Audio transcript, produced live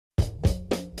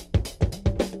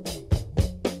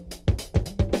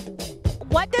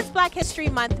What does Black History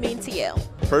Month mean to you?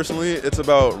 Personally, it's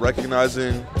about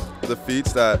recognizing the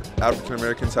feats that African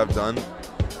Americans have done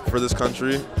for this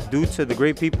country. Due to the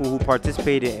great people who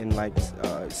participated in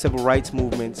civil rights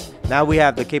movements, now we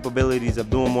have the capabilities of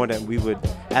doing more than we would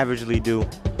averagely do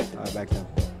back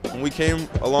then. We came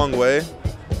a long way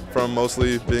from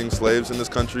mostly being slaves in this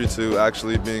country to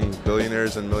actually being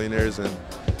billionaires and millionaires and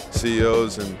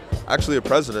CEOs and actually a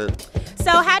president. So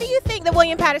how do you think that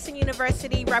William Patterson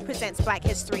University represents Black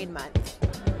History Month?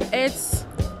 It's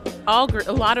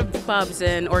a lot of clubs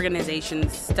and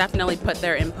organizations definitely put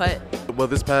their input. Well,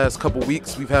 this past couple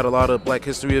weeks, we've had a lot of Black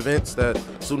History events that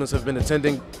students have been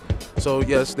attending. So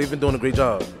yes, they've been doing a great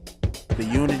job. The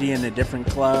unity in the different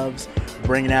clubs,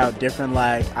 bringing out different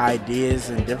ideas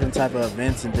and different type of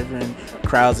events and different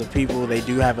crowds of people. They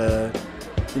do have a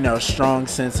strong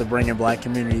sense of bringing Black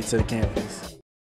community to the campus.